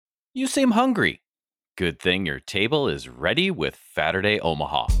You seem hungry. Good thing your table is ready with Faturday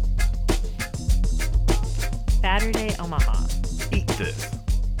Omaha. Faturday, Omaha. Eat this.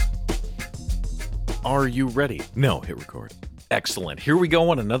 Are you ready? No, hit record. Excellent. Here we go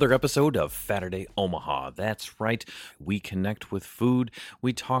on another episode of Faturday Omaha. That's right. We connect with food.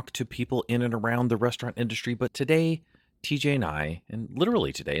 We talk to people in and around the restaurant industry. But today, TJ and I, and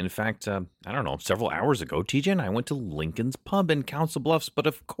literally today, in fact, several hours ago, TJ and I went to Lincoln's Pub in Council Bluffs. But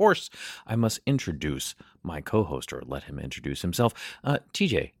of course, I must introduce my co-host, or let him introduce himself.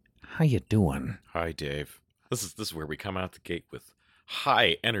 TJ, how you doing? Hi, Dave. This is where we come out the gate with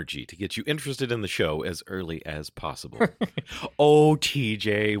high energy to get you interested in the show as early as possible. Oh,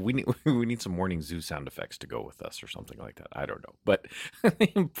 TJ, we need some morning zoo sound effects to go with us or something like that. I don't know. But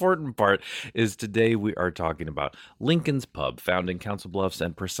the important part is today we are talking about Lincoln's Pub, found in Council Bluffs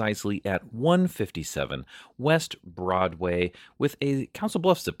and precisely at 157 West Broadway with a Council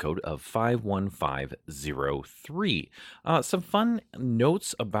Bluffs zip code of 51503. Some fun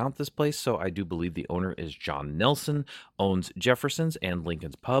notes about this place. So I do believe the owner is John Nelson, owns Jefferson's and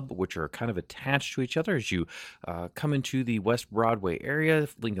Lincoln's Pub, which are kind of attached to each other as you come into the West Broadway area.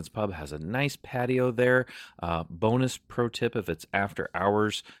 Lincoln's Pub has a nice patio there. Bonus pro tip, if it's after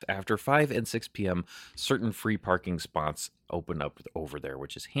hours, after 5 and 6 p.m., certain free parking spots open up over there,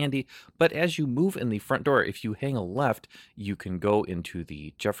 which is handy. But as you move in the front door, if you hang a left, you can go into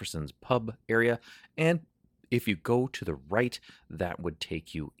the Jefferson's Pub area. And if you go to the right, that would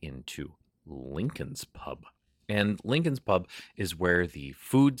take you into Lincoln's Pub. And Lincoln's Pub is where the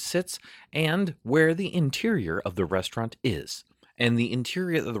food sits and where the interior of the restaurant is. And the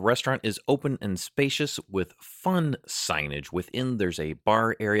interior of the restaurant is open and spacious with fun signage. Within, there's a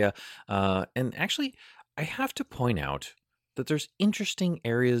bar area. And actually, I have to point out that there's interesting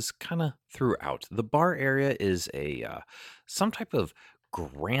areas kind of throughout. The bar area is some type of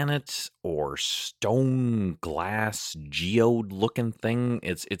granite or stone glass geode looking thing.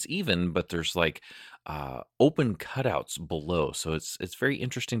 It's even, but there's like open cutouts below, so it's very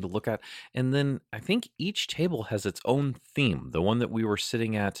interesting to look at. And then I think each table has its own theme. The one that we were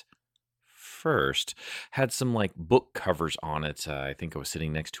sitting at first had some like book covers on it. I think I was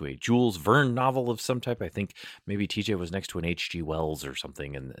sitting next to a Jules Verne novel of some type. I think maybe TJ was next to an H.G. Wells or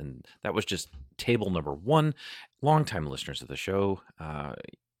something, and that was just table number one. Longtime listeners of the show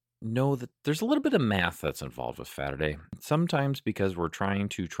know that there's a little bit of math that's involved with Faturday. Sometimes because we're trying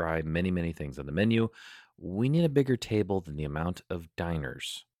to try many, many things on the menu, we need a bigger table than the amount of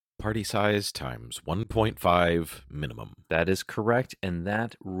diners. Party size times 1.5 minimum. That is correct, and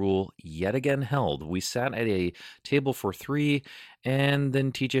that rule yet again held. We sat at a table for 3, and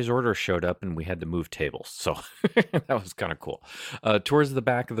then TJ's order showed up, and we had to move tables. So that was kind of cool. Towards the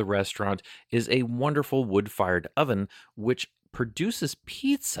back of the restaurant is a wonderful wood-fired oven, which produces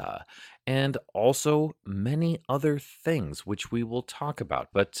pizza and also many other things, which we will talk about.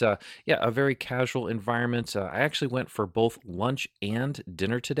 But a very casual environment. I actually went for both lunch and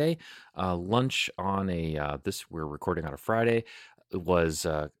dinner today. Lunch on we're recording on a Friday, was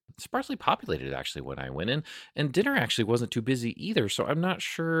sparsely populated actually when I went in, and dinner actually wasn't too busy either. So I'm not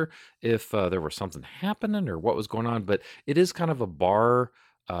sure if there was something happening or what was going on, but it is kind of a bar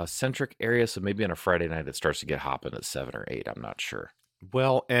centric area, so maybe on a Friday night it starts to get hopping at 7 or 8. I'm not sure.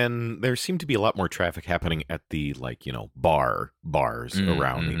 Well, and there seemed to be a lot more traffic happening at the bars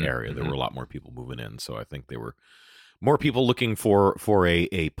around the area. There were a lot more people moving in, so I think they were more people looking for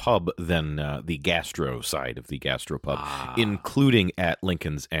a pub than the gastro side of the gastropub, including at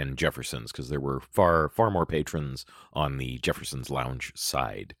Lincoln's and Jefferson's, because there were far more patrons on the Jefferson's Lounge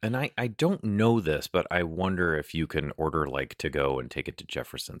side. And I don't know this, but I wonder if you can order like to go and take it to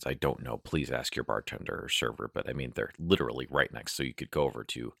Jefferson's. I don't know. Please ask your bartender or server. But I mean, they're literally right next. So you could go over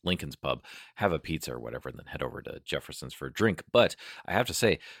to Lincoln's Pub, have a pizza or whatever, and then head over to Jefferson's for a drink. But I have to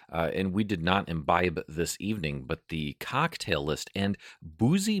say, and we did not imbibe this evening, but the cocktail list and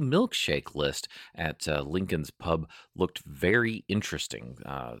boozy milkshake list at Lincoln's Pub looked very interesting,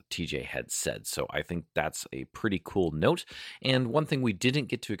 TJ had said. So I think that's a pretty cool note. And one thing we didn't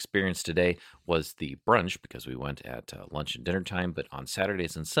get to experience today was the brunch, because we went at lunch and dinner time. But on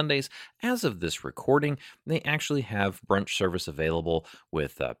Saturdays and Sundays, as of this recording, they actually have brunch service available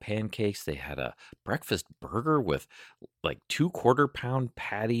with pancakes. They had a breakfast burger with like 2 quarter-pound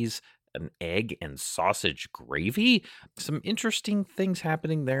patties, an egg and sausage gravy. Some interesting things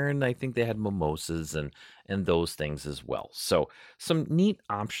happening there, and I think they had mimosas and and those things as well. So, some neat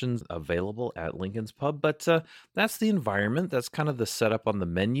options available at Lincoln's Pub, but that's the environment. That's kind of the setup on the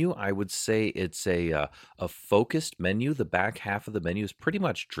menu. I would say it's a focused menu. The back half of the menu is pretty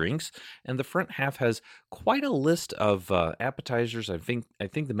much drinks, and the front half has quite a list of appetizers. I think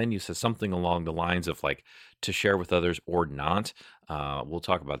the menu says something along the lines of like to share with others or not. We'll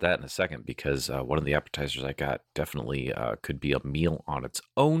talk about that in a second because one of the appetizers I got definitely could be a meal on its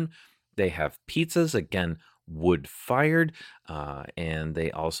own. They have pizzas, again, wood fired, and they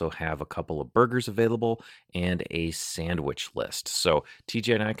also have a couple of burgers available and a sandwich list. So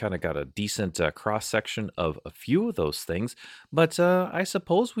TJ and I kind of got a decent cross section of a few of those things, but I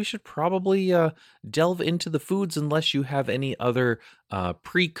suppose we should probably delve into the foods unless you have any other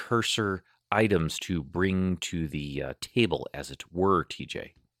precursor items to bring to the table, as it were,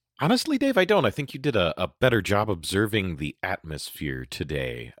 TJ. Honestly, Dave, I don't. I think you did a better job observing the atmosphere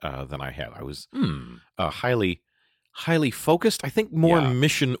today than I had. I was Hmm. highly focused. I think more Yeah.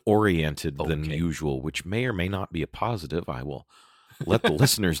 mission oriented than Okay. usual, which may or may not be a positive. I will let the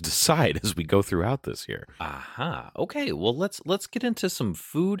listeners decide as we go throughout this here. Aha. Okay. Well, let's get into some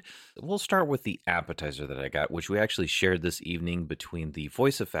food. We'll start with the appetizer that I got, which we actually shared this evening between the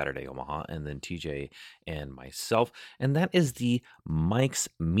Voice of Faturday Omaha and then TJ and myself, and that is the Mike's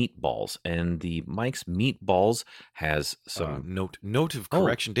Meatballs. And the Mike's Meatballs has some Note of oh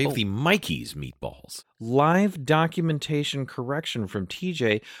correction, Dave. oh The Mikey's meatballs. live documentation correction from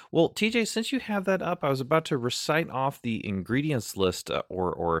TJ. Well, TJ, since you have that up, I was about to recite off the ingredients list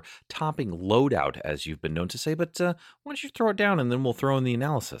or topping loadout, as you've been known to say. But why don't you throw it down and then we'll throw in the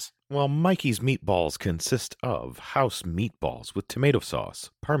analysis. Well, Mikey's meatballs consist of house meatballs with tomato sauce,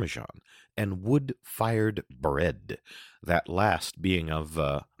 parmesan, and wood-fired bread. That last being of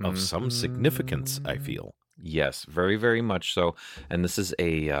some significance, I Mhm. feel. Yes, very, very much so. And this is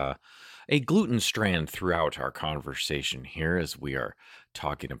a gluten strand throughout our conversation here as we are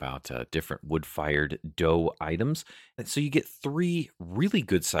talking about different wood-fired dough items. And so you get three really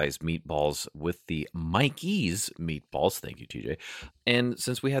good-sized meatballs with the Mikey's meatballs. Thank you, TJ. And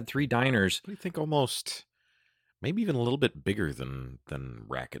since we had three diners, What do you think? Almost, maybe even a little bit bigger than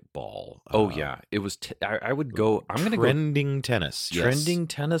racquetball. oh yeah, it was. I would go. I'm gonna go Trending tennis. Yes. trending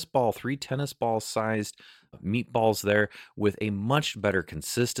tennis ball, three tennis ball sized meatballs there with a much better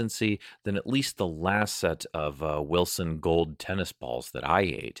consistency than at least the last set of Wilson Gold tennis balls that I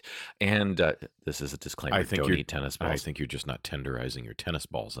ate. And this is a disclaimer: I think don't you're. eat tennis I balls. think you're just not tenderizing your tennis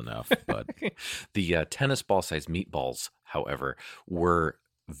balls enough. But The tennis ball sized meatballs, however, were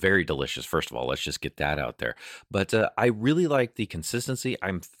very delicious. First of all, let's just get that out there. But I really like the consistency.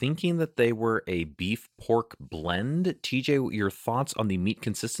 I'm thinking that they were a beef pork blend. TJ, your thoughts on the meat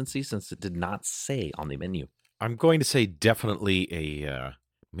consistency since it did not say on the menu? I'm going to say definitely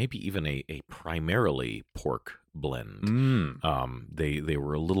maybe even a primarily pork blend. Mm. They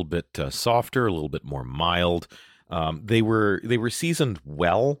were a little bit softer, a little bit more mild. They were seasoned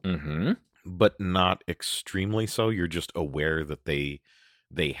well, Hmm. but not extremely so. You're just aware that they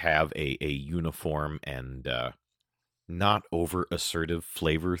have a uniform and not over assertive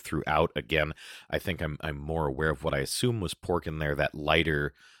flavor throughout. Again, I think I'm more aware of what I assume was pork in there, that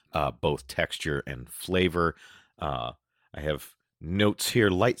lighter both texture and flavor. I have notes here: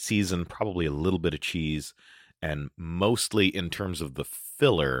 light season, probably a little bit of cheese, and mostly in terms of the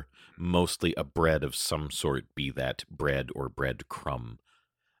filler, mostly a bread of some sort, be that bread or bread crumb.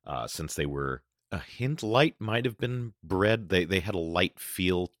 Since they were a hint light, might have been bread. They had a light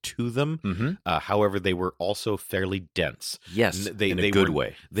feel to them. Hmm. However, they were also fairly dense. Yes, They in a they good were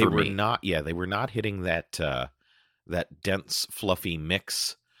way they for were me. not, yeah, they were not hitting that dense fluffy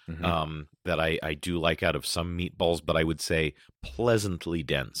mix Hmm. that I do like out of some meatballs, but I would say pleasantly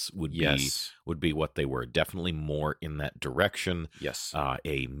dense Yes, would be what they were. Definitely more in that direction. yes.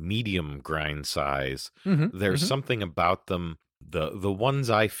 A medium grind size. Hmm. There's Hmm. something about them. The ones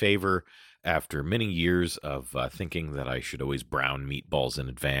I favor, after many years of thinking that I should always brown meatballs in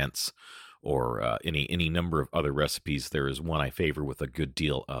advance, or any number of other recipes, there is one I favor with a good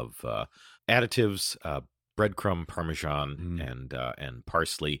deal of additives, breadcrumb, parmesan, Mm. and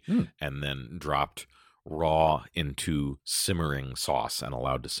parsley, Mm. and then dropped raw into simmering sauce and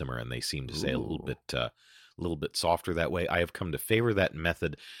allowed to simmer. And they seem to say Ooh. a little bit softer that way. I have come to favor that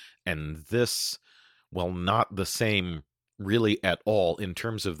method, and this, while not the same really at all in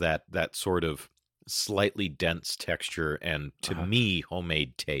terms of that sort of slightly dense texture and, to Uh-huh. me,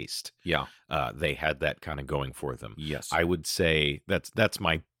 homemade taste, Yeah. they had that kind of going for them. Yes. I would say that's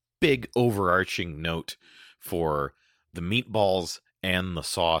my big overarching note for the meatballs and the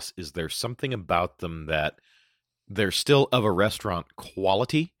sauce. Is there something about them that they're still of a restaurant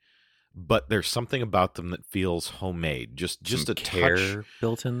quality, but there's something about them that feels homemade. Some Just a touch. care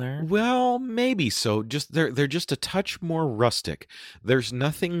built in there. Well, maybe so. Just they're just a touch more rustic. There's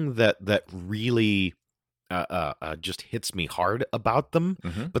nothing that really just hits me hard about them,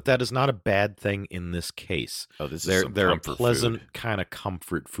 Hmm. but that is not a bad thing in this case. Oh, this is some They're a comfort pleasant food. kind of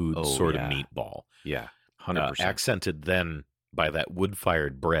comfort food Oh sort of yeah, meatball, yeah, 100%. accented then by that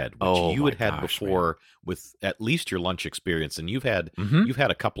wood-fired bread, which Oh you my had gosh, man. before with at least your lunch experience, and Hmm. you've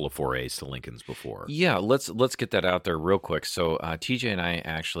had a couple of forays to Lincoln's before. Yeah, let's get that out there real quick. So TJ and I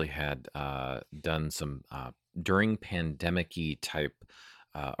actually had done some during pandemic-y type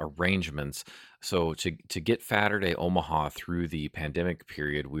arrangements. So to get Faturday Omaha through the pandemic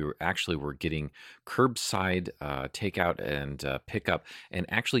period, we were getting curbside takeout and pickup, and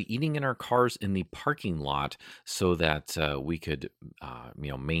actually eating in our cars in the parking lot, so that we could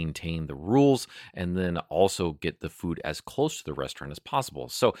maintain the rules, and then also get the food as close to the restaurant as possible.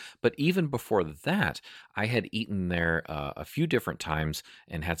 So, but even before that, I had eaten there a few different times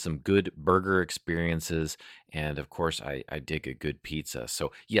and had some good burger experiences. And of course, I dig a good pizza.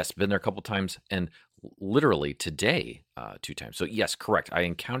 So, yes, been there a couple times, and literally today, 2 times. So, yes, correct. I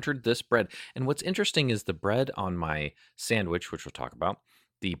encountered this bread. And what's interesting is the bread on my sandwich, which we'll talk about,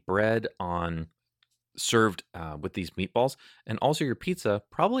 the bread on served with these meatballs, and also your pizza,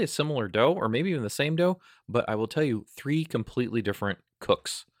 probably a similar dough or maybe even the same dough, but I will tell you, three completely different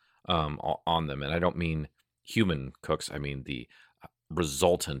cooks on them. And I don't mean human cooks, I mean the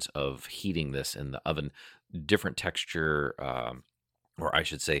resultant of heating this in the oven, different texture. Or I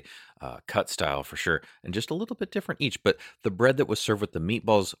should say, cut style for sure, and just a little bit different each. But the bread that was served with the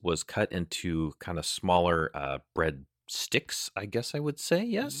meatballs was cut into kind of smaller bread sticks, I guess I would say.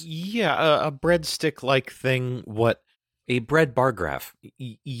 Yes, Yeah, a breadstick like thing. What? a bread bar graph.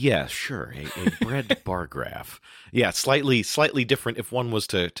 Yeah, sure. A bread bar graph. Yeah, slightly different. If one was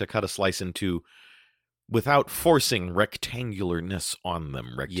to cut a slice into without forcing rectangularness on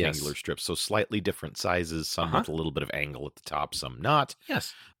them, rectangular Yes. strips. So slightly different sizes, Uh some huh. with a little bit of angle at the top, some not.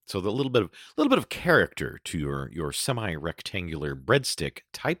 Yes. So the little bit of character to your semi-rectangular breadstick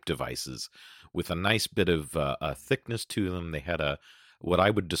type devices, with a nice bit of thickness to them. They had a what I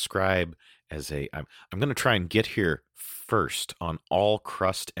would describe as a. I'm going to try and get here first on all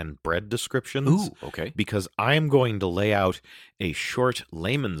crust and bread descriptions, Ooh. Okay. because I am going to lay out a short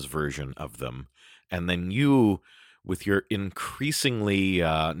layman's version of them, and then you, with your increasingly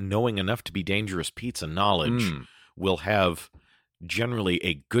knowing enough to be dangerous pizza knowledge, Mm. will have generally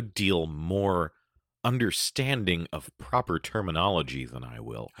a good deal more understanding of proper terminology than I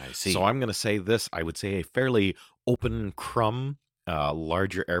will. I So see. I'm going to say this. I would say a fairly open crumb,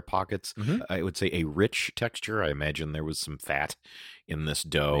 larger air pockets. Hmm. I would say a rich texture. I imagine there was some fat in this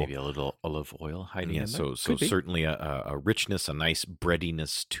dough. Maybe a little olive oil hiding Yeah, in there. so Could be. certainly a richness, a nice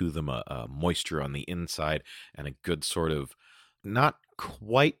breadiness to them, a moisture on the inside, and a good sort of not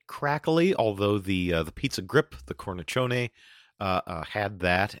quite crackly, although the pizza grip, the cornicione, had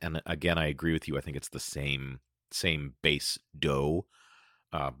that. And again, I agree with you. I think it's the same base dough,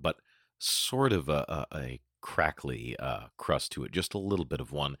 but sort of a crackly crust to it, just a little bit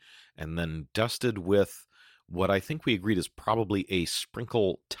of one, and then dusted with what I think we agreed is probably a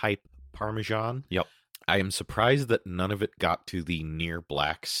sprinkle type Parmesan. Yep. I am surprised that none of it got to the near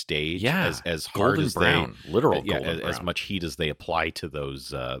black stage, Yeah. as hard Golden as brown. Literal yeah, golden as brown. much heat as they apply to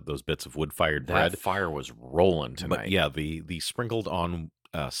those bits of wood fired That bread. fire was rolling But tonight. yeah, the sprinkled on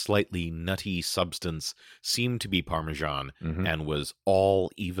slightly nutty substance seemed to be Parmesan, Hmm. and was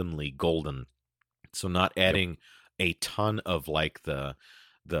all evenly golden. So not Yep. adding a ton of like the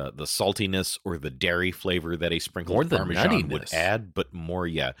saltiness or the dairy flavor that a More sprinkled the Parmesan would nuttiness. add, but more,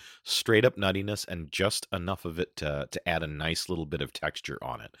 yeah, straight up nuttiness, and just enough of it to add a nice little bit of texture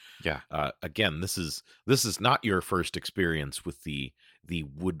on it. Yeah. Again, this is not your first experience with the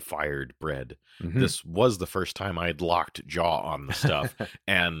wood fired bread. Hmm. This was the first time I'd locked jaw on the stuff,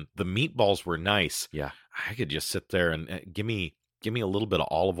 and the meatballs were nice. Yeah. I could just sit there and give me a little bit of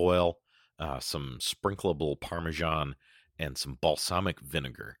olive oil, some sprinkleable Parmesan, and some balsamic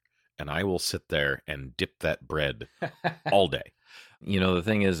vinegar, and I will sit there and dip that bread all day. The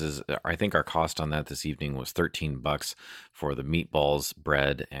thing is I think our cost on that this evening was $13 for the meatballs,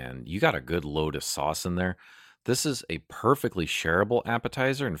 bread, and you got a good load of sauce in there. This is a perfectly shareable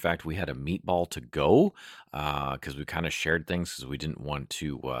appetizer. In fact, we had a meatball to go because we kind of shared things because we didn't want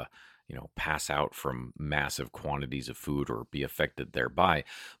to, pass out from massive quantities of food or be affected thereby.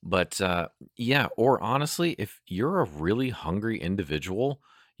 But yeah, or honestly, if you're a really hungry individual,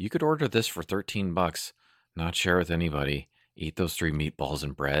 you could order this for $13, not share with anybody, Eat those 3 meatballs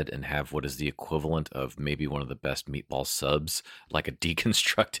and bread and have what is the equivalent of maybe one of the best meatball subs, like a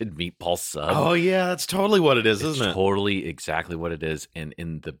deconstructed meatball sub. Oh yeah, that's totally what it is, It's isn't it? totally exactly what it is, and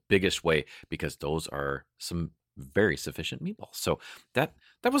in the biggest way, because those are some very sufficient meatballs. So that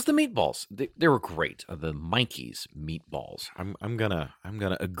was the meatballs. They were great. The Mikey's meatballs. I'm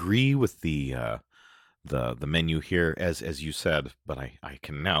gonna agree with the menu here as you said, but I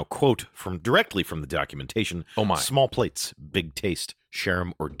can now quote from directly from the documentation. Oh my. Small plates, big taste, share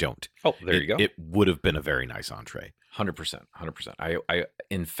 'em or don't. Oh, there you go. It would have been a very nice entree. 100%, 100%.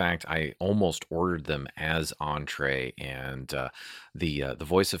 In fact, I almost ordered them as entree, and the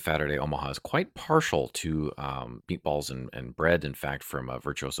voice of Faturday Omaha is quite partial to meatballs and bread. In fact, from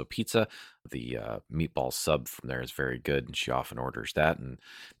Virtuoso Pizza, the meatball sub from there is very good, and she often orders that. And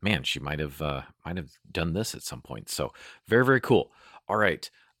man, she might have done this at some point. So very, very cool. All right.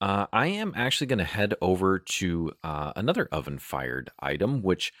 I am actually going to head over to another oven fired item,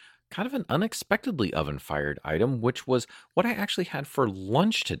 which kind of an unexpectedly oven fired item, which was what I actually had for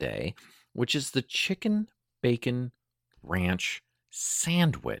lunch today, which is the chicken bacon ranch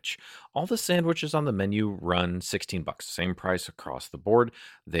sandwich. All the sandwiches on the menu run 16 bucks, same price across the board.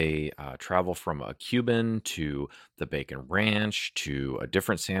 They travel from a Cuban to the bacon ranch to a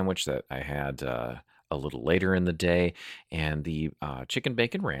different sandwich that I had a little later in the day. And the chicken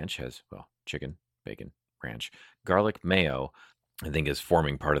bacon ranch has, well, chicken bacon ranch, garlic mayo, I think is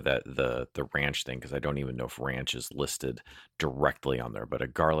forming part of that the ranch thing, because I don't even know if ranch is listed directly on there, but a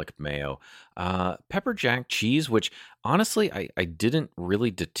garlic mayo, pepper jack cheese, which honestly I didn't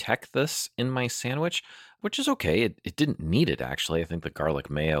really detect this in my sandwich, which is okay. It didn't need it actually. I think the garlic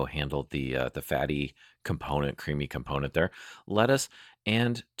mayo handled the fatty component, creamy component there. Lettuce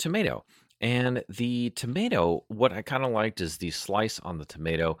and tomato. And the tomato, what I kind of liked is the slice on the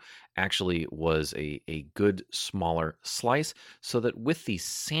tomato actually was a good smaller slice, so that with the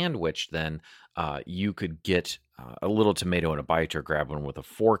sandwich, then you could get a little tomato in a bite or grab one with a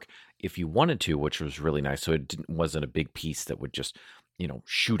fork if you wanted to, which was really nice. So it wasn't a big piece that would just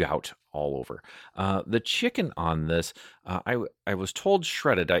shoot out all over. The chicken on this, I was told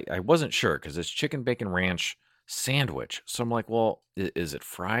shredded. I wasn't sure because it's chicken bacon ranch sandwich. So I'm like, well, is it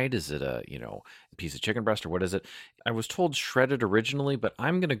fried? Is it a piece of chicken breast, or what is it? I was told shredded originally, but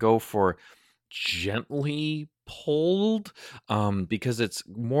I'm gonna go for gently pulled, because it's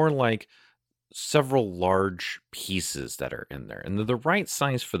more like several large pieces that are in there, and they're the right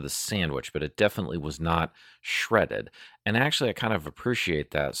size for the sandwich, but it definitely was not shredded. And actually, I kind of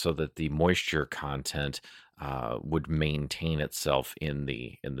appreciate that, so that the moisture content would maintain itself in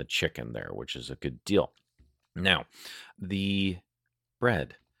the chicken there, which is a good deal. Now, the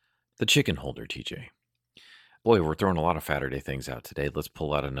bread, the chicken holder, TJ. Boy, we're throwing a lot of Saturday things out today. Let's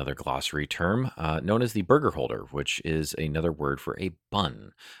pull out another glossary term known as the burger holder, which is another word for a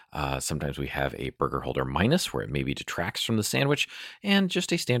bun. Sometimes we have a burger holder minus, where it maybe detracts from the sandwich, and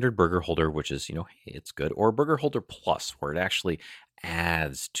just a standard burger holder, which is, hey, it's good, or burger holder plus, where it actually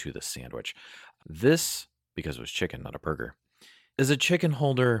adds to the sandwich. This, because it was chicken, not a burger, is a chicken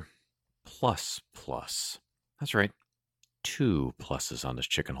holder plus plus. That's right. 2 pluses on this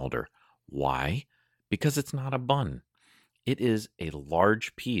chicken holder. Why? Because it's not a bun. It is a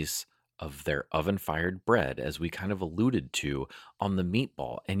large piece of their oven fired bread, as we kind of alluded to on the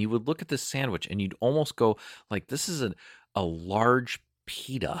meatball. And you would look at this sandwich and you'd almost go, like, this is a large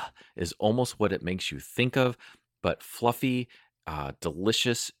pita, is almost what it makes you think of, but fluffy,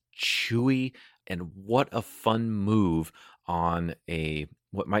 delicious, chewy, and what a fun move on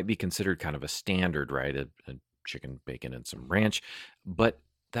what might be considered kind of a standard, right? A chicken, bacon, and some ranch. But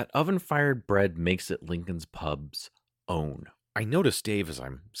that oven fired bread makes it Lincoln's Pub's own. I noticed, Dave, as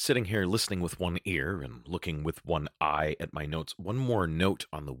I'm sitting here listening with one ear and looking with one eye at my notes, one more note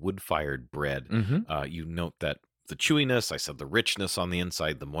on the wood-fired bread. Mm-hmm. You note that the chewiness, I said the richness on the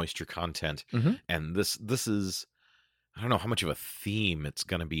inside, the moisture content, Mm-hmm. and this is, I don't know how much of a theme it's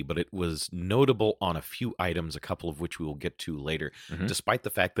going to be, but it was notable on a few items, a couple of which we will get to later. Mm-hmm. Despite the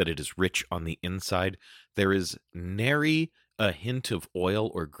fact that it is rich on the inside, there is nary a hint of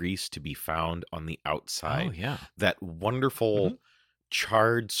oil or grease to be found on the outside. Oh, yeah. That wonderful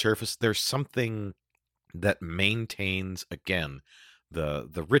charred surface. There's something that maintains, again,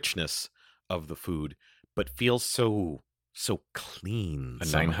 the richness of the food, but feels so clean. A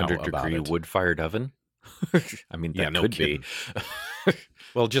somehow 900-degree about it. wood-fired oven? I mean, that no could kidding. be.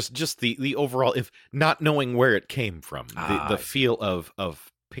 Well, just the overall, if not knowing where it came from, the feel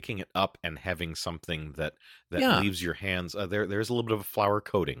of picking it up and having something that leaves your hands. There's a little bit of a flour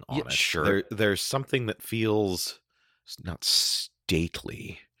coating on it. Sure. There's something that feels not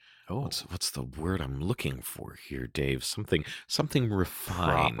stately, Oh, what's the word I'm looking for here, Dave? Something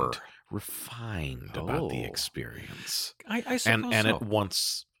refined, proper. about the Oh, experience, I and suppose at so.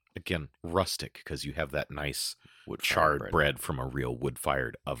 once again rustic because you have that nice Wood-fired charred bread. bread from a real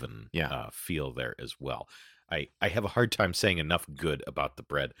wood-fired oven Yeah. feel there as well. I have a hard time saying enough good about the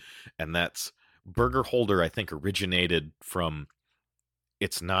bread, and that's Burger Holder. I think originated from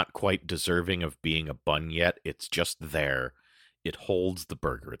it's not quite deserving of being a bun yet. It's just there. It holds the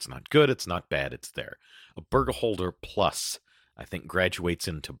burger. It's not good. It's not bad. It's there. A Burger Holder Plus, I think, graduates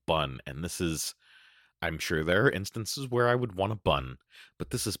into bun, and this is. I'm sure there are instances where I would want a bun, but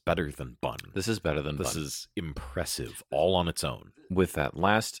this is better than bun. This is better than This bun. is impressive, all on its own. With that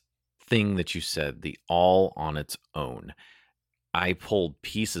last thing that you said, the all on its own, I pulled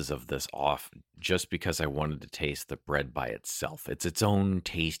pieces of this off just because I wanted to taste the bread by itself. It's its own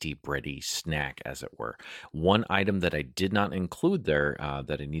tasty, bready snack, as it were. One item that I did not include there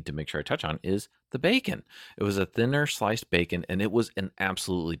that I need to make sure I touch on is the bacon. It was a thinner sliced bacon, and it was an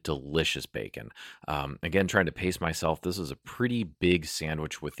absolutely delicious bacon. Again, trying to pace myself, this was a pretty big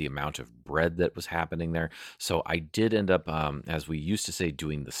sandwich with the amount of bread that was happening there. So I did end up, as we used to say,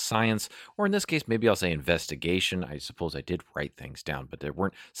 doing the science, or in this case, maybe I'll say investigation. I suppose I did write things down, but there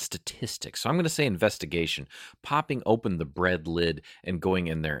weren't statistics. So I'm going to say investigation, popping open the bread lid and going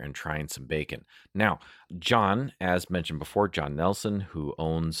in there and trying some bacon. Now, John, as mentioned before, John Nelson, who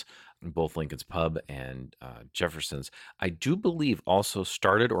owns both Lincoln's Pub and Jefferson's, I do believe also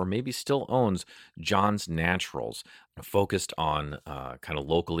started or maybe still owns John's Naturals, focused on kind of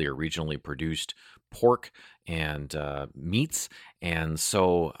locally or regionally produced pork and meats. And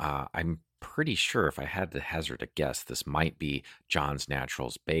so I'm pretty sure, if I had to hazard a guess, this might be John's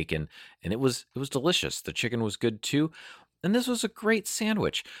Naturals bacon, and it was delicious. The chicken was good too. And this was a great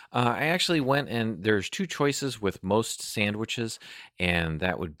sandwich. I actually went, and there's two choices with most sandwiches, and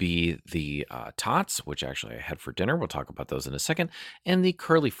that would be the tots, which actually I had for dinner. We'll talk about those in a second, and the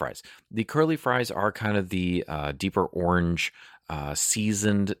curly fries. The curly fries are kind of the deeper orange,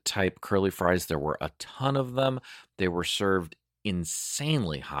 seasoned type curly fries. There were a ton of them. They were served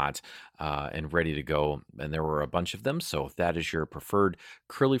insanely hot and ready to go, and there were a bunch of them. So if that is your preferred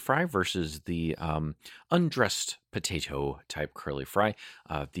curly fry versus the undressed potato type curly fry,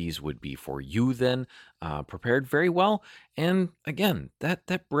 these would be for you then, prepared very well. And again,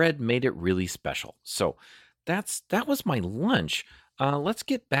 that bread made it really special. So that was my lunch. Let's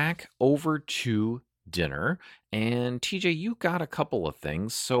get back over to dinner. And TJ, you got a couple of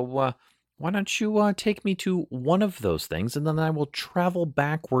things, so why don't you take me to one of those things, and then I will travel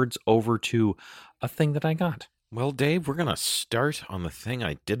backwards over to a thing that I got. Well, Dave, we're going to start on the thing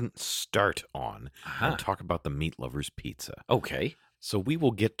I didn't start on Aha. and talk about the Meat Lover's Pizza. Okay. So we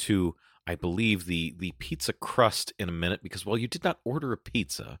will get to, I believe, the pizza crust in a minute because, well, you did not order a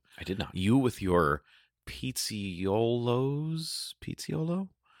pizza. I did not. You with your pizziolos? Pizzaiolo?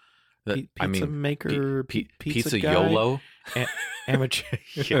 Pizza maker? Pizza guy? YOLO. Amateur.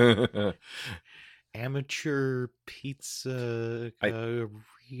 Yeah. Amateur pizza guy.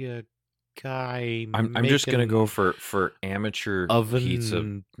 I'm just gonna go for amateur oven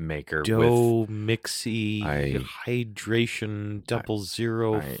pizza maker dough with mixy hydration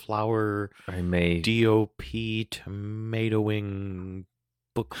 00 flour. I may DOP tomatoing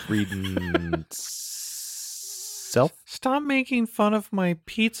book reading self. Stop making fun of my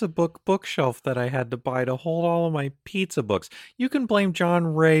pizza book bookshelf that I had to buy to hold all of my pizza books. You can blame John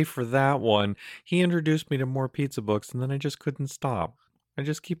Ray for that one. He introduced me to more pizza books, and then I just couldn't stop. I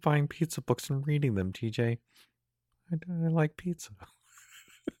just keep buying pizza books and reading them, TJ. I like pizza.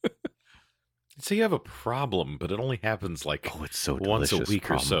 So you have a problem, but it only happens like it's so once a delicious week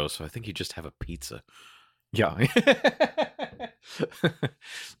problem. or so. So I think you just have a pizza. Yeah.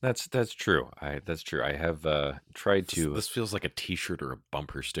 that's true. That's true. I have tried to. This feels like a T-shirt or a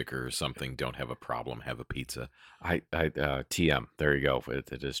bumper sticker or something. Don't have a problem. Have a pizza. I TM. There you go.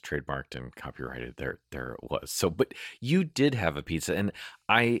 It is trademarked and copyrighted. There it was. So, but you did have a pizza, and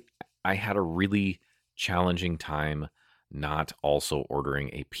I had a really challenging time not also ordering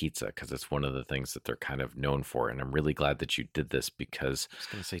a pizza because it's one of the things that they're kind of known for. And I'm really glad that you did this because I was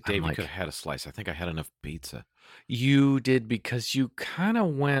going to say, Dave, you could have had a slice. I think I had enough pizza. You did, because you kind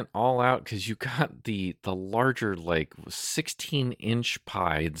of went all out because you got the larger, like 16-inch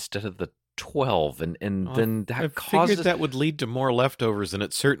pie instead of the 12, and then that I causes figured that would lead to more leftovers, and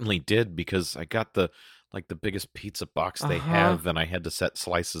it certainly did because I got the biggest pizza box they have, and I had to set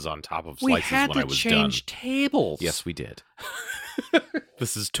slices on top of slices when I was done. We had to change tables. Yes, we did.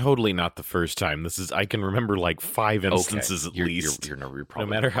 This is totally not the first time. I can remember like 5 instances at least. You're No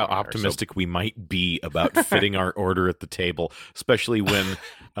probably matter how wrong there, so- optimistic we might be about fitting our order at the table, especially when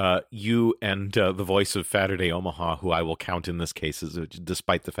you and the voice of Faturday Omaha, who I will count in this case,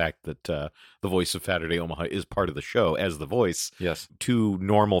 despite the fact that the voice of Faturday Omaha is part of the show as the voice, Yes. 2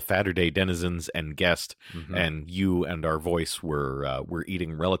 normal Faturday denizens and guest, Mhm. and you and our voice were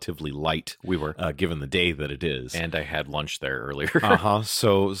eating relatively light. We were. Given the day that it is. And I had lunch there earlier. Uh-huh.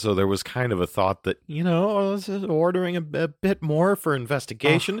 So there was kind of a thought that, ordering a bit more for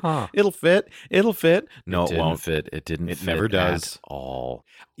investigation. Uh-huh. It'll fit. No, it didn't won't. fit. It didn't It fit never does. at all.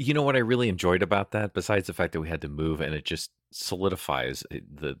 You know what I really enjoyed about that, besides the fact that we had to move and it just solidifies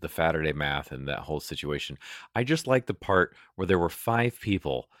the Faturday math and that whole situation. I just like the part where there were 5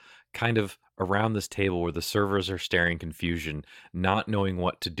 people kind of around this table where the servers are staring confusion, not knowing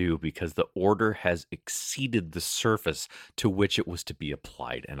what to do because the order has exceeded the surface to which it was to be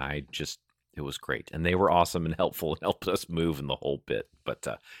applied. And it was great. And they were awesome and helpful and helped us move in the whole bit. But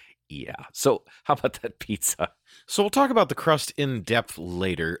yeah. So how about that pizza? So we'll talk about the crust in depth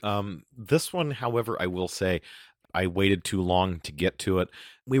later. This one, however, I will say I waited too long to get to it.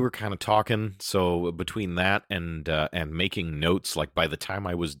 We were kind of talking, so between that and making notes, like by the time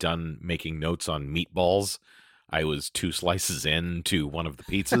I was done making notes on meatballs, I was 2 slices into one of the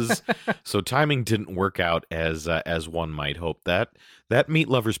pizzas. So timing didn't work out as one might hope. That Meat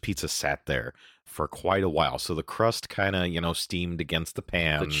Lover's pizza sat there for quite a while. So the crust kind of, steamed against the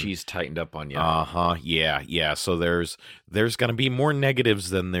pan. The cheese tightened up on you. Uh-huh. Yeah. So there's going to be more negatives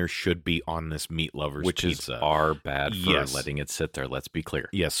than there should be on this Meat Lover's which pizza. is our bad for Yes. letting it sit there. Let's be clear.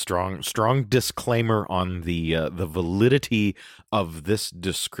 Yes, strong disclaimer on the validity of this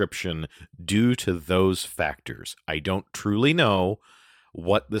description due to those factors. I don't truly know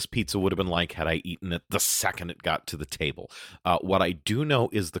what this pizza would have been like had I eaten it the second it got to the table. What I do know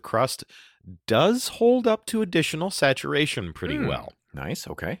is the crust does hold up to additional saturation pretty well. Nice.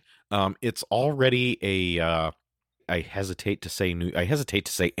 Okay. It's already a I hesitate to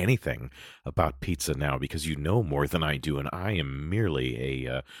say anything about pizza now because you know more than I do, and I am merely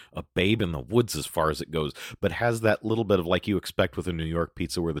a babe in the woods as far as it goes. But has that little bit of like you expect with a New York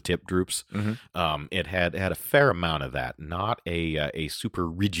pizza where the tip droops. Mm-hmm. It had a fair amount of that, not a super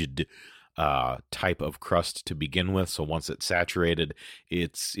rigid type of crust to begin with. So once it's saturated,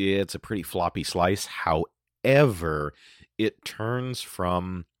 it's a pretty floppy slice. However, it turns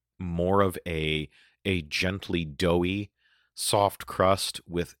from more of a gently doughy, soft crust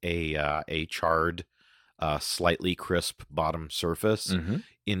with a charred, slightly crisp bottom surface Mm-hmm.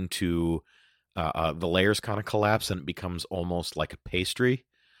 into the layers kind of collapse and it becomes almost like a pastry,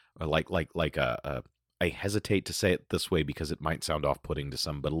 or like a I hesitate to say it this way because it might sound off-putting to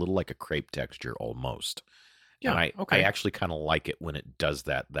some, but a little like a crepe texture almost. Yeah. And I Okay. actually kind of like it when it does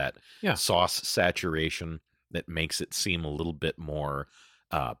that Yeah. sauce saturation that makes it seem a little bit more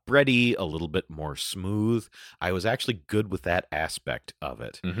bready, a little bit more smooth. I was actually good with that aspect of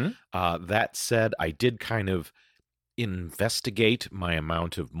it. Mm-hmm. That said, I did kind of investigate my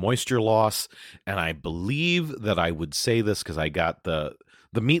amount of moisture loss, and I believe that I would say this because I got the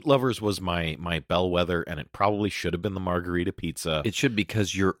Meat Lovers was my bellwether, and it probably should have been the margarita pizza. It should,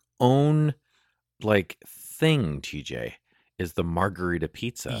 because your own thing, TJ, is the margarita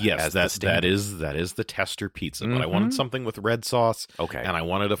pizza. Yes, as the that standard. is the tester pizza. But I wanted Mhm. something with red sauce, Okay. and I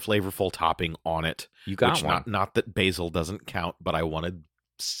wanted a flavorful topping on it. You got Which one. not that basil doesn't count, but I wanted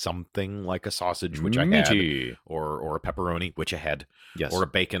something like a sausage, which I had, Meaty. or a pepperoni, which I had, Yes. or a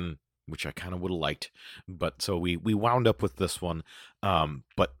bacon, which I kind of would have liked. But so we wound up with this one.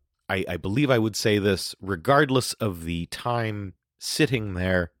 But I believe I would say this, regardless of the time sitting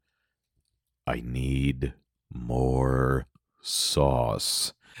there, I need more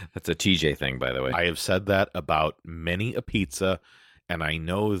sauce. That's a TJ thing, by the way. I have said that about many a pizza, and I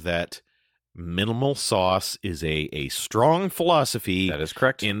know that minimal sauce is a strong philosophy That is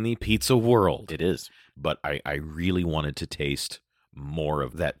correct. in the pizza world. It is. But I really wanted to taste more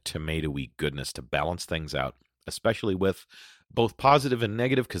of that tomatoey goodness to balance things out, especially with both positive and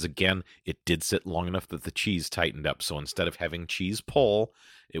negative, because again, it did sit long enough that the cheese tightened up. So instead of having cheese pull,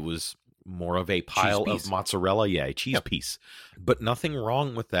 it was more of a pile piece. of mozzarella. Yeah, a cheese piece. But nothing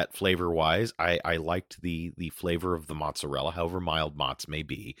wrong with that flavor-wise. I liked the flavor of the mozzarella, however mild mozz may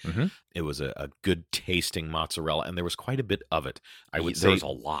be. Mm-hmm. It was a good tasting mozzarella, and there was quite a bit of it. I would say there's a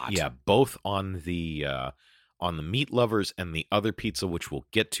lot. yeah, both on the Meat Lovers and the other pizza, which we'll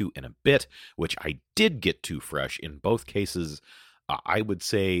get to in a bit, which I did get to fresh in both cases. I would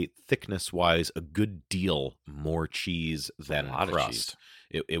say thickness-wise, a good deal more cheese than lot of crust. cheese.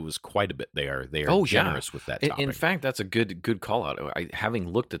 It was quite a bit. They are Oh, yeah. generous with that topping. In fact, that's a good call out. Having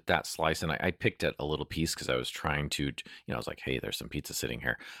looked at that slice, and I picked at a little piece because I was trying to, I was like, hey, there's some pizza sitting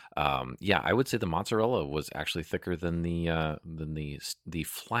here. Yeah, I would say the mozzarella was actually thicker than the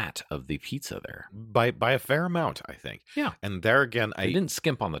flat of the pizza there. By a fair amount, I think. Yeah. And there again, I didn't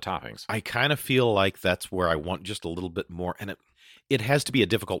skimp on the toppings. I kind of feel like that's where I want just a little bit more, and it has to be a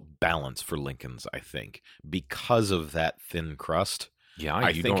difficult balance for Lincoln's, I think, because of that thin crust. Yeah, I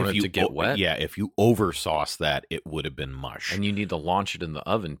you think don't want it to get wet. Yeah, if you over sauce that, it would have been mush. And you need to launch it in the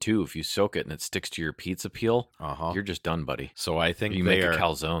oven too. If you soak it and it sticks to your pizza peel, you're just done, buddy. So I think you make a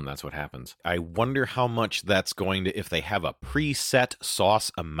calzone. That's what happens. I wonder how much that's going to, if they have a preset sauce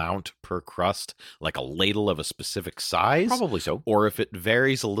amount per crust, like a ladle of a specific size. Probably so. Or if it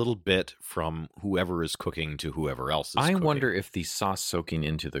varies a little bit from whoever is cooking to whoever else is cooking. I wonder if the sauce soaking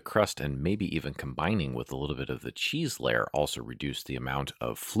into the crust and maybe even combining with a little bit of the cheese layer also reduced the amount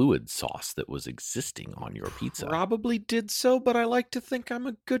of fluid sauce that was existing on your pizza. Probably did so, but I like to think I'm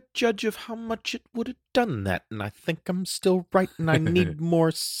a good judge of how much it would have done that, and I think I'm still right, and I need more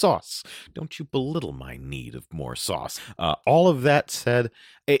sauce. Don't you belittle my need of more sauce. All of that said,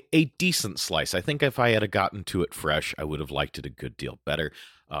 a decent slice. I think if I had gotten to it fresh, I would have liked it a good deal better.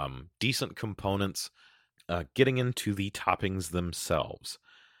 Decent components. Getting into the toppings themselves.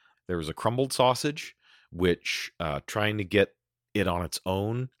 There was a crumbled sausage, which trying to get it on its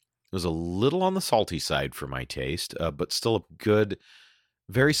own was a little on the salty side for my taste, but still a good,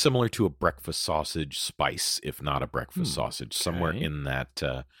 very similar to a breakfast sausage spice, if not a breakfast sausage, somewhere in that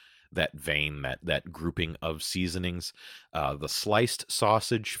that vein, that grouping of seasonings. The sliced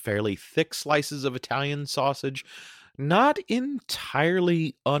sausage, fairly thick slices of Italian sausage, not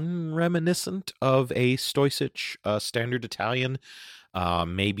entirely unreminiscent of a Stoicich standard Italian.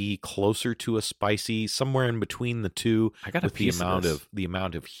 Maybe closer to a spicy, somewhere in between the two. I got with the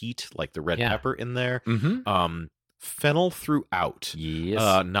amount of heat, like the red pepper in there. Fennel throughout.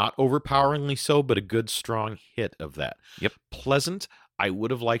 Yes. Not overpoweringly so, but a good strong hit of that. Yep. Pleasant. I would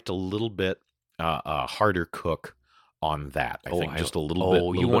have liked a little bit harder cook on that. I think just a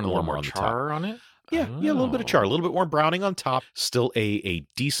little bit. You want a little more more char on it? Yeah, a little bit of char, a little bit more browning on top. Still a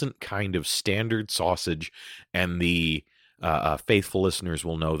decent kind of standard sausage, and the faithful listeners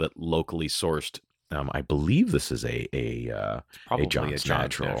will know that locally sourced. I believe this is probably a John's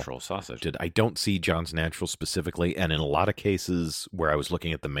Natural sausage. I don't see John's Natural specifically, and in a lot of cases where I was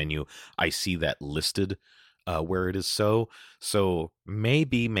looking at the menu, I see that listed where it is so. So may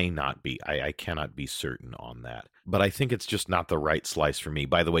not be. I cannot be certain on that. But I think it's just not the right slice for me.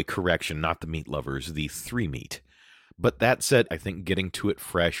 By the way, correction, not the meat lovers, the 3 meat. But that said, I think getting to it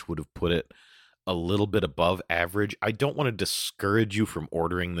fresh would have put it a little bit above average. I don't want to discourage you from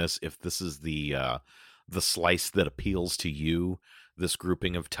ordering this if this is the slice that appeals to you, this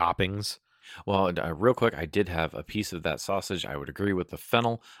grouping of toppings. Well, real quick, I did have a piece of that sausage. I would agree with the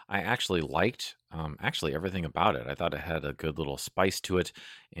fennel. I actually liked everything about it. I thought it had a good little spice to it,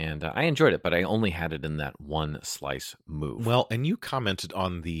 and I enjoyed it, but I only had it in that one slice move. Well, and you commented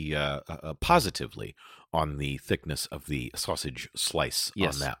on the positively on the thickness of the sausage slice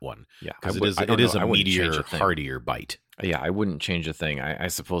on that one. Yeah, because it is a meatier, heartier bite. Yeah, I wouldn't change a thing. I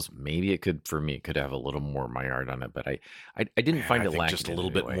suppose maybe it could have a little more Maillard on it, but I didn't find it lacking just a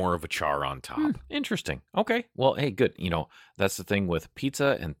little bit more of a char on top. Interesting. Okay. Well, hey, good. That's the thing with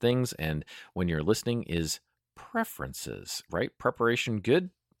pizza and things, and when you're listening is preferences, right? Preparation good,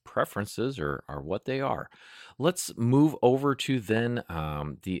 preferences are what they are. Let's move over to then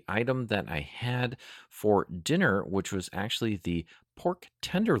the item that I had for dinner, which was actually the pork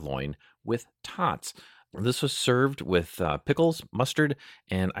tenderloin with tots. This was served with pickles, mustard,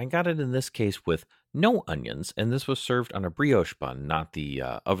 and I got it in this case with no onions. And this was served on a brioche bun, not the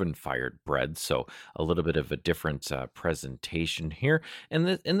oven-fired bread. So a little bit of a different presentation here.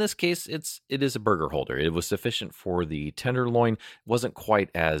 And in this case, it is a burger holder. It was sufficient for the tenderloin. Wasn't quite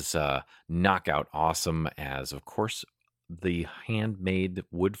as knockout awesome as, of course, the handmade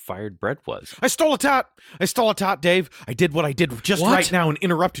wood-fired bread was. I stole a tot, Dave. I did what I did just right now and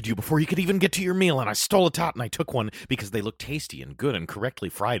interrupted you before you could even get to your meal, and I stole a tot and I took one because they looked tasty and good and correctly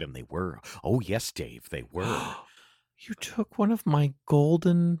fried, and they were. Oh, yes, Dave, they were. You took one of my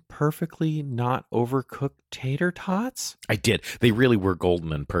golden, perfectly not overcooked tater tots? I did. They really were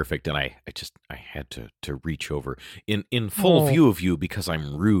golden and perfect, and I had to reach over in full view of you because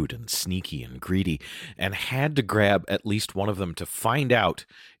I'm rude and sneaky and greedy, and had to grab at least one of them to find out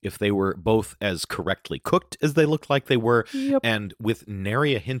if they were both as correctly cooked as they looked like they were, and with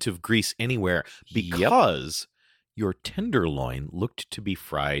nary a hint of grease anywhere, because your tenderloin looked to be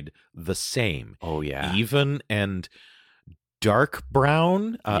fried the same. Oh, yeah. Even and dark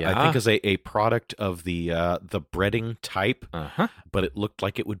brown, I think is a product of the breading type, but it looked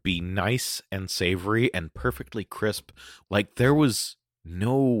like it would be nice and savory and perfectly crisp. Like there was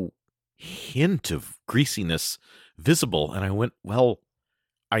no hint of greasiness visible. And I went, well,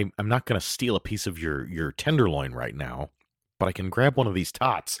 I'm not going to steal a piece of your tenderloin right now, but I can grab one of these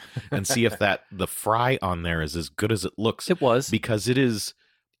tots and see if the fry on there is as good as it looks. It was. Because it is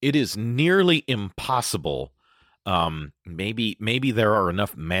nearly impossible. Maybe there are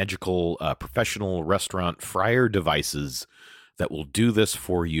enough magical professional restaurant fryer devices that will do this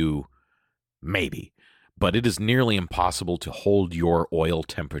for you. Maybe. But it is nearly impossible to hold your oil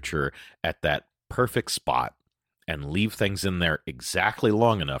temperature at that perfect spot and leave things in there exactly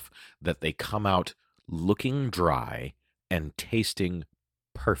long enough that they come out looking dry and tasting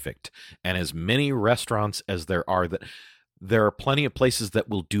perfect. And as many restaurants as there are plenty of places that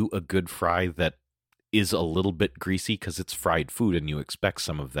will do a good fry that is a little bit greasy because it's fried food and you expect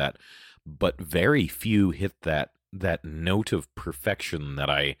some of that. But very few hit that note of perfection that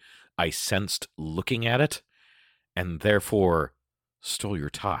I sensed looking at it, and therefore stole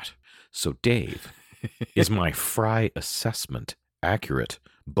your tot. So, Dave, is my fry assessment accurate,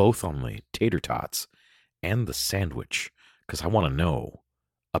 both on the tater tots and the sandwich? Because I want to know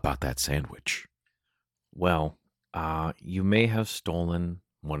about that sandwich. Well, you may have stolen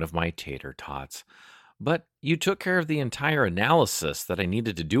one of my tater tots, but you took care of the entire analysis that I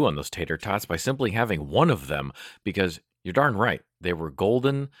needed to do on those tater tots by simply having one of them, because you're darn right. They were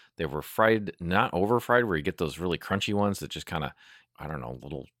golden. They were fried, not over fried, where you get those really crunchy ones that just kind of, I don't know,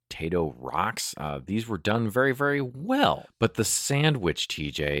 little potato rocks. These were done very, very well. But the sandwich,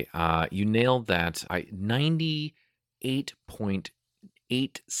 TJ, you nailed that.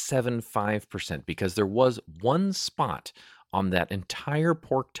 98.875%, because there was one spot on that entire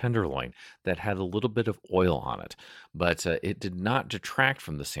pork tenderloin that had a little bit of oil on it. But it did not detract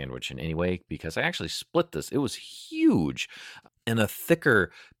from the sandwich in any way, because I actually split this. It was huge and a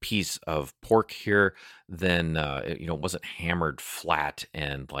thicker piece of pork here than, it wasn't hammered flat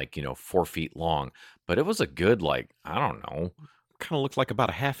and 4 feet long, but it was a good, I don't know. Kind of looked like about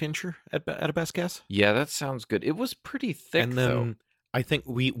a half incher at a best guess. Yeah, that sounds good. It was pretty thick, and then though. I think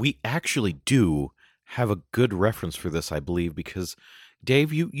we actually do have a good reference for this, I believe, because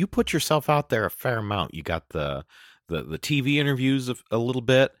Dave, you put yourself out there a fair amount. You got the TV interviews a little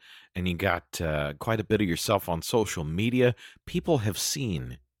bit, and you got quite a bit of yourself on social media. People have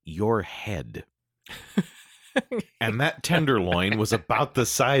seen your head. And that tenderloin was about the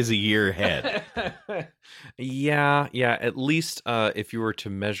size of your head. Yeah. At least if you were to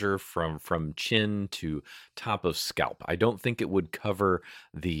measure from chin to top of scalp, I don't think it would cover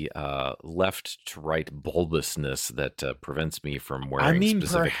the left to right bulbousness that prevents me from wearing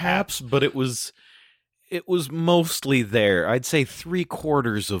specific perhaps, hats. but it was mostly there. I'd say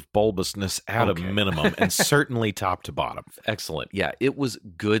 3/4 of bulbousness at a minimum, and certainly top to bottom. Excellent. Yeah, it was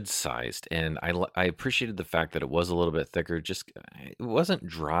good sized, and I appreciated the fact that it was a little bit thicker. Just it wasn't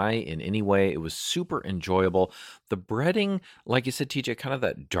dry in any way. It was super enjoyable. The breading, like you said, TJ, kind of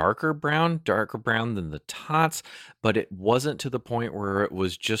that darker brown than the tots, but it wasn't to the point where it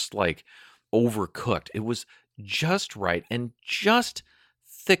was just overcooked. It was just right and just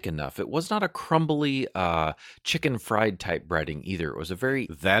thick enough. It was not a crumbly chicken fried type breading either. It was a very...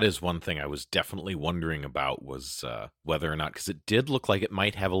 That is one thing I was definitely wondering about, was whether or not, because it did look like it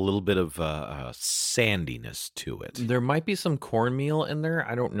might have a little bit of sandiness to it. There might be some cornmeal in there.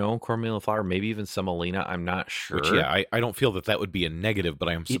 I don't know. Cornmeal flour, maybe even semolina. I'm not sure. Which, yeah, I don't feel that would be a negative, but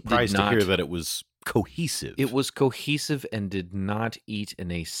I am surprised to hear that it was cohesive. It was cohesive and did not eat in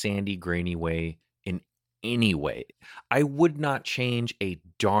a sandy, grainy way in any way. I would not change a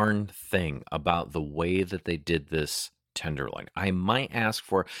darn thing about the way that they did this tenderloin. I might ask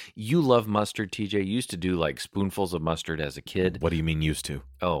for... You love mustard, TJ. You used to do spoonfuls of mustard as a kid. What do you mean used to?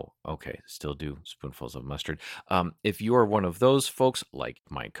 Oh, okay. Still do spoonfuls of mustard. If you are one of those folks, like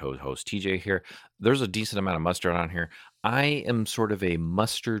my co-host TJ here, there's a decent amount of mustard on here. I am sort of a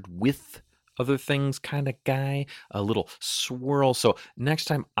mustard with other things kind of guy, a little swirl. So next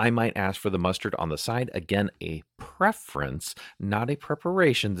time I might ask for the mustard on the side. Again, a preference, not a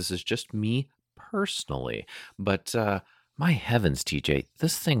preparation. This is just me personally. But my heavens, TJ,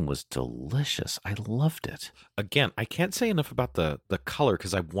 this thing was delicious. I loved it. Again, I can't say enough about the color,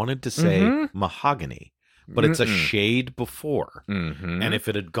 because I wanted to say mahogany, but it's a shade before. And if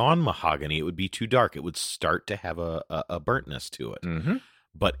it had gone mahogany, it would be too dark. It would start to have a burntness to it.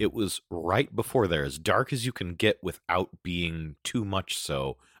 But it was right before there, as dark as you can get without being too much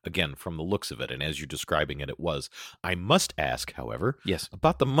so again, from the looks of it, and as you're describing it, it was. I must ask, however, Yes.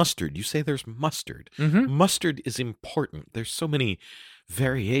 about the mustard. You say there's mustard. Mm-hmm. Mustard is important. There's so many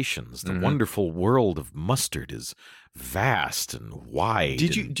variations. The Mhm. wonderful world of mustard is vast and wide. Do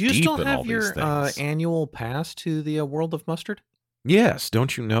you and still deep in all have these your things. annual pass to the World of Mustard? Yes,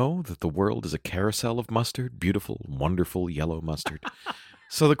 don't you know that the world is a carousel of mustard? Beautiful, wonderful yellow mustard.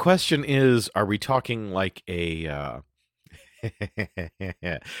 So the question is, are we talking like a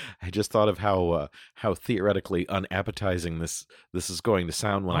I just thought of how theoretically unappetizing this is going to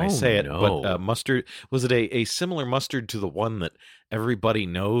sound when I Oh, say it. But no. mustard, was it a similar mustard to the one that everybody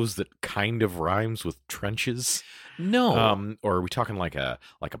knows that kind of rhymes with trenches? No. Or are we talking like a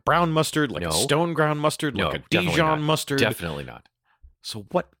brown mustard, like a No. stone ground mustard, No, like a definitely Dijon not. mustard? Definitely not. So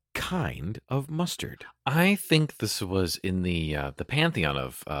what kind of mustard? I think this was in the pantheon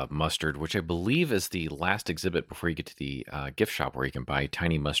of mustard, which I believe is the last exhibit before you get to the gift shop, where you can buy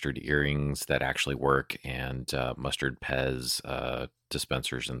tiny mustard earrings that actually work, and mustard Pez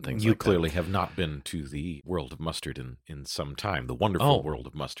dispensers and things You like clearly that. have not been to the world of mustard in some time, the wonderful Oh, world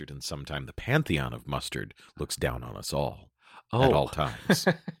of mustard in some time. The pantheon of mustard looks down on us all at oh. all times.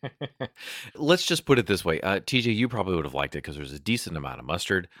 Let's just put it this way. TJ, you probably would have liked it because there's a decent amount of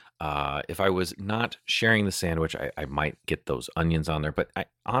mustard. If I was not sharing the sandwich, I might get those onions on there. But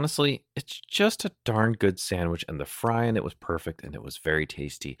honestly, it's just a darn good sandwich, and the fry in it was perfect, and it was very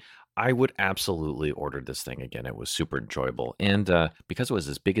tasty. I would absolutely order this thing again. It was super enjoyable. And because it was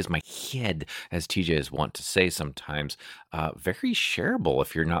as big as my head, as TJ is wont to say sometimes, very shareable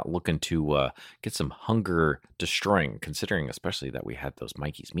if you're not looking to get some hunger destroying, considering especially that we had those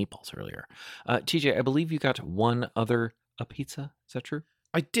Mikey's meatballs earlier. TJ, I believe you got one other pizza. Is that true?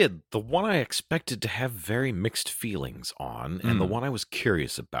 I did. The one I expected to have very mixed feelings on, and the one I was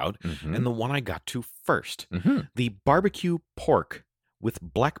curious about, Mm-hmm. and the one I got to first. Mm-hmm. The barbecue pork with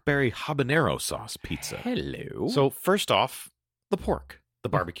blackberry habanero sauce pizza. Hello. So first off, the pork, the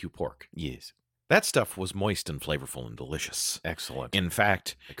barbecue pork. yes, That stuff was moist and flavorful and delicious. excellent. In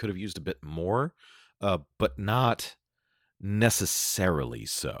fact, I could have used a bit more, but not necessarily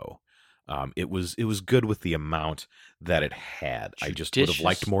so. It was good with the amount that it had. I just would have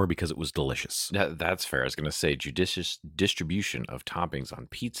liked Judicious. more because it was delicious. That's fair. I was going to say judicious distribution of toppings on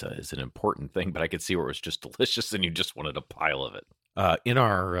pizza is an important thing, but I could see where it was just delicious and you just wanted a pile of it. In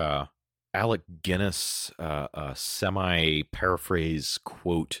our Alec Guinness semi-paraphrase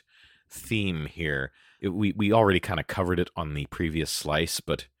quote theme here, we already kind of covered it on the previous slice,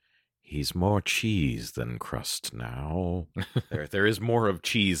 but he's more cheese than crust now. there is more of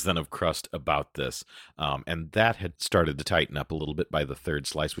cheese than of crust about this. And that had started to tighten up a little bit by the third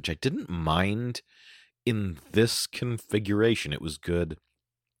slice, which I didn't mind in this configuration. It was good,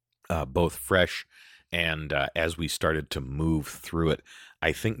 both fresh and as we started to move through it.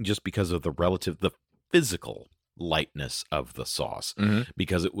 I think just because of the physical lightness of the sauce, Mm-hmm.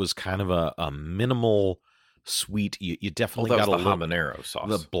 because it was kind of a minimal sweet. You Well, definitely that got was a the little habanero sauce.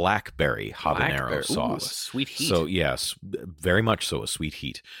 the blackberry habanero Ooh, sauce. sweet heat. So yes, very much so a sweet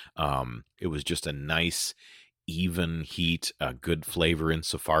heat. It was just a nice, even heat, a good flavor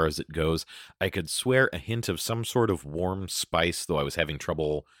insofar as it goes. I could swear a hint of some sort of warm spice, though I was having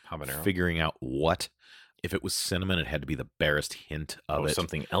trouble Habanero. figuring out what. If it was cinnamon, it had to be the barest hint of it.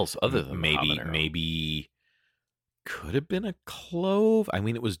 Something else other than the habanero. Maybe could have been a clove. I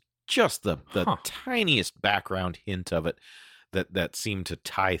mean, it was just the Huh. tiniest background hint of it that seemed to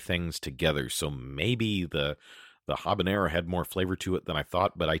tie things together. So maybe the habanero had more flavor to it than I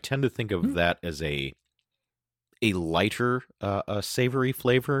thought, but I tend to think of that as a lighter, savory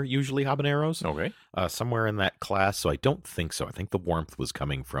flavor, usually habaneros, Okay. somewhere in that class. So I don't think so. I think the warmth was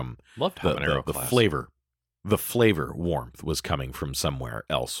coming from Loved the habanero the class. flavor. The flavor warmth was coming from somewhere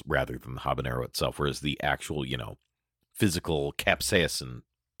else rather than the habanero itself, whereas the actual, physical capsaicin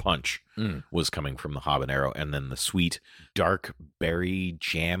punch was coming from the habanero, and then the sweet, dark berry,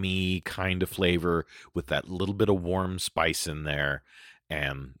 jammy kind of flavor with that little bit of warm spice in there,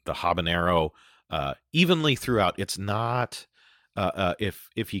 and the habanero evenly throughout. It's not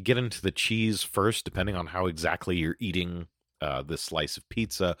if you get into the cheese first, depending on how exactly you're eating this slice of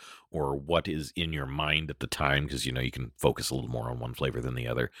pizza or what is in your mind at the time, because you can focus a little more on one flavor than the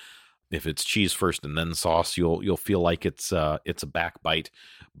other. If it's cheese first and then sauce, you'll feel like it's a back bite.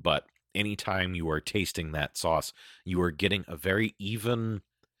 But anytime you are tasting that sauce, you are getting a very even,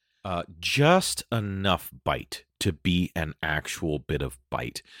 just enough bite to be an actual bit of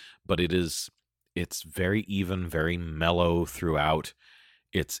bite. But it's very even, very mellow throughout.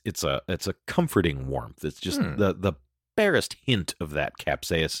 It's a comforting warmth. It's just the barest hint of that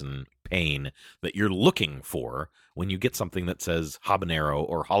capsaicin pain that you're looking for when you get something that says habanero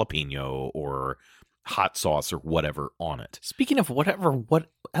or jalapeno or hot sauce or whatever on it. Speaking of whatever,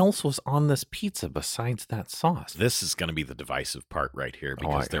 what else was on this pizza besides that sauce? This is going to be the divisive part right here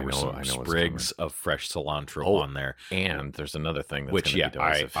because there were some sprigs of fresh cilantro on there. And there's another thing that's which, going to be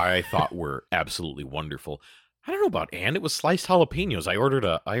divisive. I thought were absolutely wonderful. I don't know about and it was sliced jalapenos. I ordered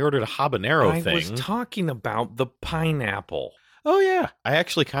a habanero thing. I was talking about the pineapple. Oh yeah, I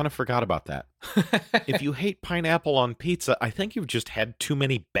actually kind of forgot about that. If you hate pineapple on pizza, I think you've just had too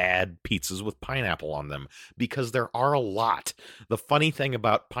many bad pizzas with pineapple on them because there are a lot. The funny thing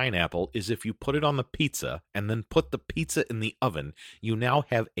about pineapple is if you put it on the pizza and then put the pizza in the oven, you now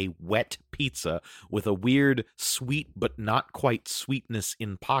have a wet pizza with a weird sweet but not quite sweetness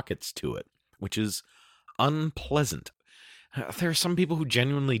in pockets to it, which is unpleasant. There are some people who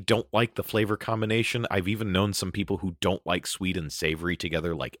genuinely don't like the flavor combination. I've even known some people who don't like sweet and savory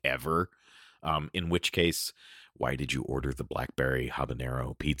together, like ever. In which case, why did you order the blackberry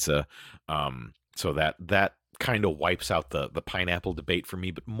habanero pizza? So that kind of wipes out the pineapple debate for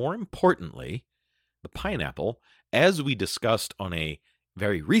me. But more importantly, the pineapple, as we discussed on a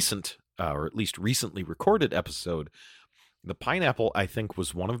very recent, or at least recently recorded episode, the pineapple, I think,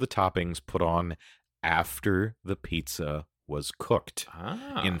 was one of the toppings put on after the pizza was cooked.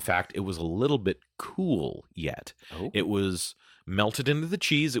 In fact, it was a little bit cool yet. It was melted into the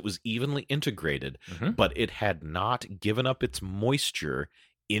cheese. It was evenly integrated, but it had not given up its moisture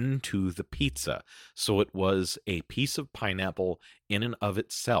into the pizza. So it was a piece of pineapple in and of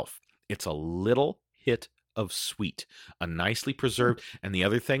itself. It's a little hit of sweet, a nicely preserved. And the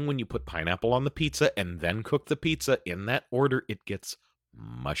other thing, when you put pineapple on the pizza and then cook the pizza in that order, it gets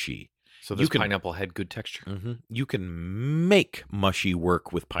mushy. So this pineapple had good texture. You can make mushy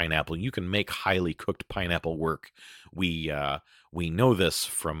work with pineapple. You can make highly cooked pineapple work. We know this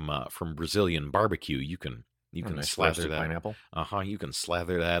from Brazilian barbecue. You can slather that pineapple. You can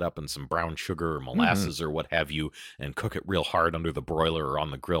slather that up in some brown sugar or molasses or what have you, and cook it real hard under the broiler or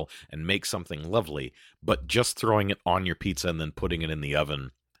on the grill and make something lovely. But just throwing it on your pizza and then putting it in the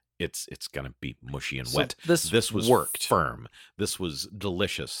oven, it's going to be mushy and wet. This was worked. Firm. This was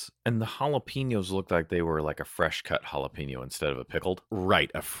delicious. And the jalapenos looked like they were like a fresh cut jalapeno instead of a pickled.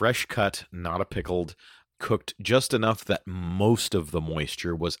 Right. A fresh cut, not a pickled, cooked just enough that most of the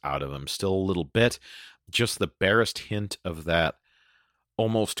moisture was out of them. Still a little bit, just the barest hint of that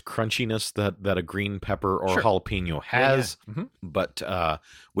almost crunchiness that a green pepper or jalapeno has, but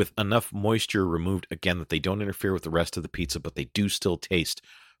with enough moisture removed, again, that they don't interfere with the rest of the pizza, but they do still taste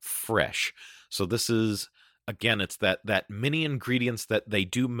fresh. So this is, again, it's that mini ingredients that they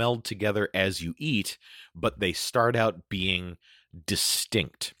do meld together as you eat, but they start out being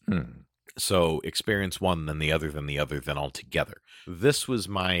distinct. So experience one, then the other, then all together. This was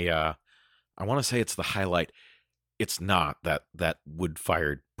my, I want to say it's the highlight. It's not that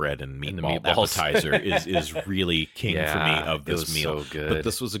wood-fired bread and meatball appetizer is really king for me of this meal. So good. But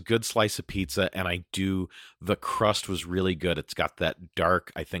this was a good slice of pizza, and the crust was really good. It's got that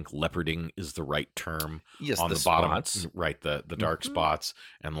dark, I think leoparding is the right term. Yes, on the the bottom, spots. right? The dark spots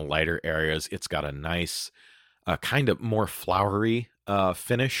and the lighter areas. It's got a nice, kind of more floury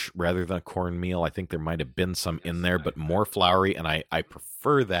finish rather than a cornmeal. I think there might have been some in there, but more floury, and I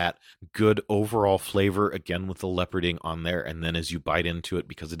prefer that. Good overall flavor, again, with the leoparding on there, and then as you bite into it,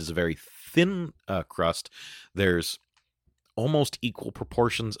 because it is a very thin crust, there's almost equal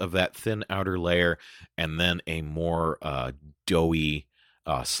proportions of that thin outer layer, and then a more doughy,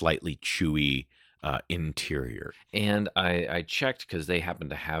 slightly chewy interior. And I checked because they happen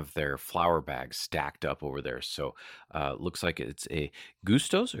to have their flour bags stacked up over there. So looks like it's a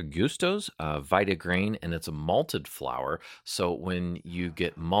Gustos Vita grain, and it's a malted flour. So when you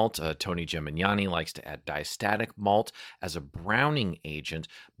get malt, Tony Gemignani likes to add diastatic malt as a browning agent,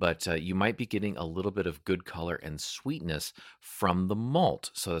 but you might be getting a little bit of good color and sweetness from the malt.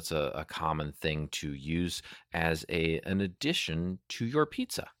 So that's a common thing to use as an addition to your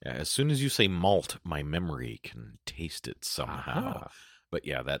pizza. Yeah, as soon as you say malt, my memory can taste it somehow. But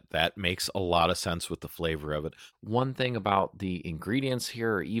yeah, that makes a lot of sense with the flavor of it. One thing about the ingredients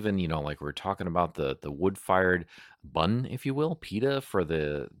here, or even, like we're talking about the wood-fired bun, if you will, pita for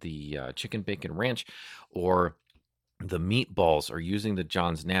the chicken bacon ranch, or the meatballs are using the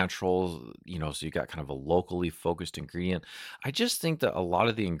John's Naturals, so you got kind of a locally focused ingredient. I just think that a lot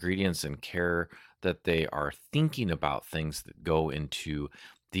of the ingredients and care that they are thinking about things that go into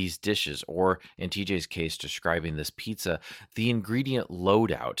these dishes, or in TJ's case, describing this pizza, the ingredient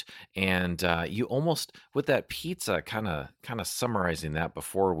loadout. And you almost, with that pizza, kind of summarizing that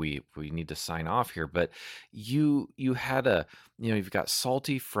before we need to sign off here, but you had you've got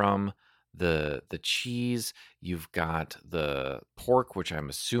salty from the cheese, you've got the pork, which I'm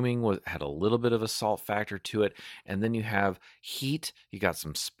assuming had a little bit of a salt factor to it, and then you have heat. You got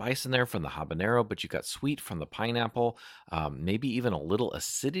some spice in there from the habanero, but you got sweet from the pineapple, maybe even a little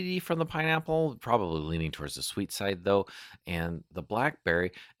acidity from the pineapple, probably leaning towards the sweet side though, and the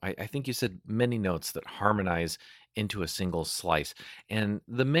blackberry. I think you said many notes that harmonize into a single slice. And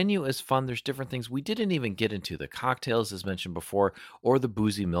the menu is fun. There's different things. We didn't even get into the cocktails, as mentioned before, or the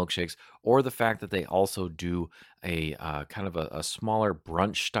boozy milkshakes, or the fact that they also do a kind of a smaller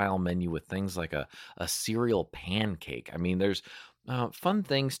brunch style menu with things like a cereal pancake. I mean, there's fun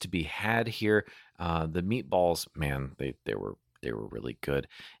things to be had here. The meatballs, man, they were really good,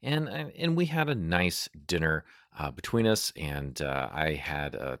 and we had a nice dinner between us, and I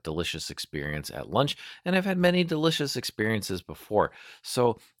had a delicious experience at lunch, and I've had many delicious experiences before.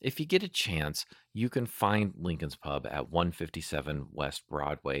 So if you get a chance, you can find Lincoln's Pub at 157 West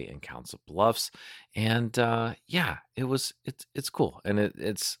Broadway in Council Bluffs, and it's cool, and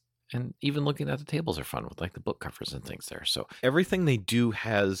it's. And even looking at the tables are fun with like the book covers and things there. So everything they do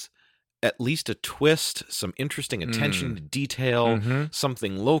has at least a twist, some interesting attention to detail,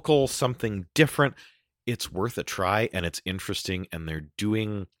 something local, something different. It's worth a try, and it's interesting, and they're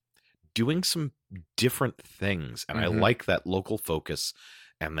doing some different things, and I like that local focus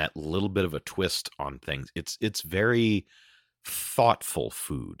and that little bit of a twist on things. It's very thoughtful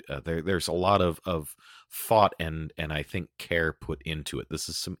food. There's a lot of thought and I think care put into it. This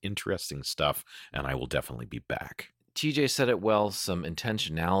is some interesting stuff, and I will definitely be back. TJ said it well, some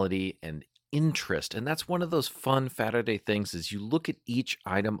intentionality and interest. And that's one of those fun Faturday things is you look at each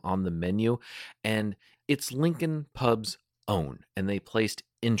item on the menu and it's Lincoln Pub's own, and they placed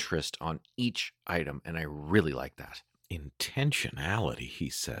interest on each item. And I really like that. Intentionality, he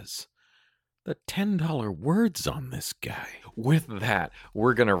says. The $10 words on this guy. With that,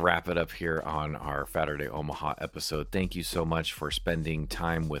 we're going to wrap it up here on our Faturday Omaha episode. Thank you so much for spending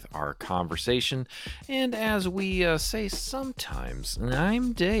time with our conversation. And as we say sometimes,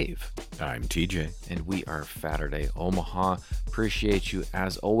 I'm Dave. I'm TJ. And we are Faturday Omaha. Appreciate you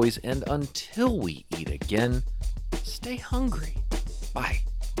as always. And until we eat again, stay hungry. Bye.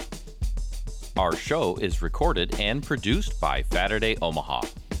 Our show is recorded and produced by Faturday Omaha.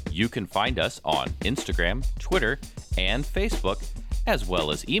 You can find us on Instagram, Twitter, and Facebook, as well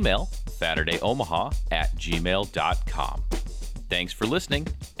as email SaturdayOmaha@gmail.com. Thanks for listening,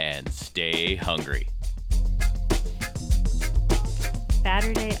 and stay hungry.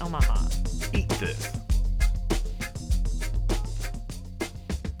 Faturday Omaha. Eat this.